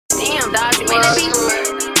dog, you made that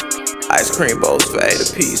beat? Ice cream bowls for 8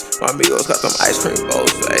 apiece. My amigos got them ice cream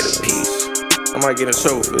bowls for 8 apiece. I might get in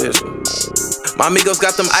trouble for this one. My amigos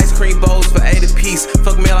got them ice cream bowls for 8 apiece.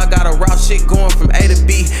 Fuck mail, I got a route shit going from A to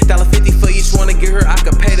B. $1.50 for each one to get her, I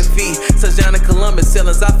could pay the fee. Touchdown in Columbus,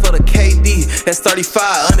 sellings out for the KD. That's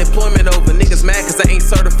 35, unemployment over. Niggas mad cause they ain't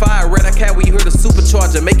certified. Red cat when you hear the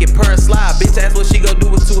supercharger, make it purr and slide. Bitch ask what she gon' do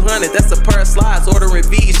with 200, that's a purr and slides. Ordering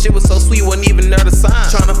V, shit was so sweet, wasn't even there to sign.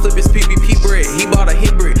 Tryna flip his PPP bread, he bought a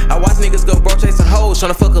hit brick. I watch niggas go bro chasing hoes,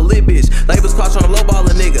 tryna fuck a lit bitch. Labels caught tryna lowball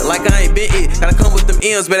a nigga, like I ain't been it. Gotta come with them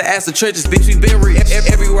M's, better ask the trenches, bitch, we been rich.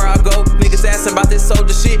 Everywhere I go, niggas asking about this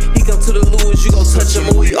soldier shit. He come to the Lewis, you gon' touch him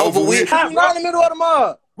when we over with. We not in the middle of the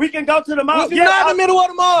mall. We can go to the mall. You're not in the middle of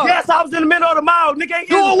the mall. Yes, I was in the middle of the mall. Nigga ain't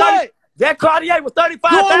doing what? That Cartier was $35,000.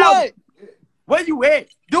 Doing what? Where you at?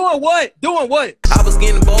 Doing what? Doing what? I was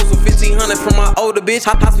getting bowls for 1,500 from my older bitch.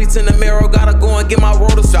 Hop speeds in the mirror, gotta go and get my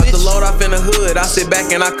rotor switch. Drop the load off in the hood, I sit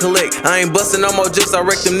back and I collect. I ain't busting no more, just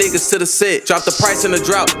direct them niggas to the set. Drop the price in the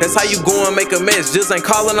drought, that's how you go and make a mess. Just ain't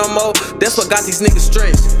calling no more, that's what got these niggas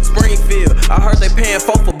stressed. Springfield, I heard they paying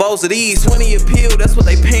 $4 for bowls of these. 20 a pill, that's what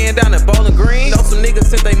they paying down at Bowling Green. Know some niggas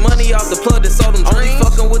sent they money off the plug that sold them dreams. Only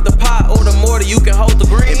fucking with the pot or the mortar, you can hold the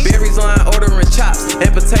green. And Berry's line ordering chops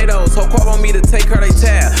and potatoes. Whole crop on me to take her they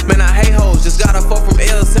tab. Man, I hate hoes, just got a phone from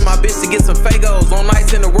L, send my bitch to get some Fagos. Long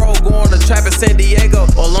nights in the road, going to trap in San Diego.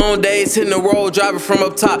 Or long days hitting the road, driving from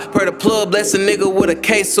up top. Pray the plug, bless a nigga with a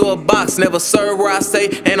case or a box. Never serve where I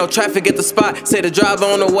stay, ain't no traffic at the spot. Say the driver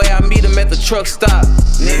on the way, I meet him at the truck stop.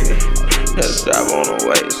 Nigga, say the driver on the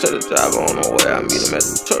way, say the driver on the way, I meet him at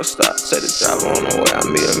the truck stop. Say the driver on the way, I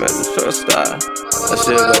meet him at the truck stop. I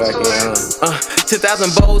should go back in.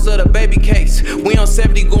 10,000 bowls of the baby cakes. We on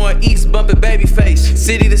 70 going east, bumping baby face.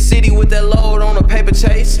 City to city with that load on a paper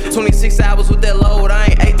chase. 26 hours with that load,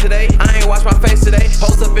 I ain't ate today. I ain't washed my face today.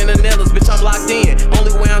 Post up in the Nellas, bitch, I'm locked in.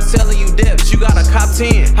 Only way I'm selling you depths, you got a cop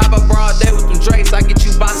 10. Hop a broad day with them Drakes, I get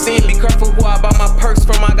you boxed in. Be careful who I buy my perks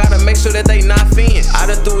from, I gotta make sure that they not fin. I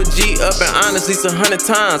done threw a G up and honestly 100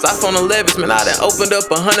 times. I phone 11, man, I done opened up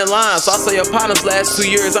 100 lines. So I saw your partners last 2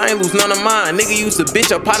 years, I ain't lose none of mine. Nigga used to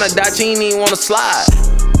bitch, your partner died, she ain't even wanna slide.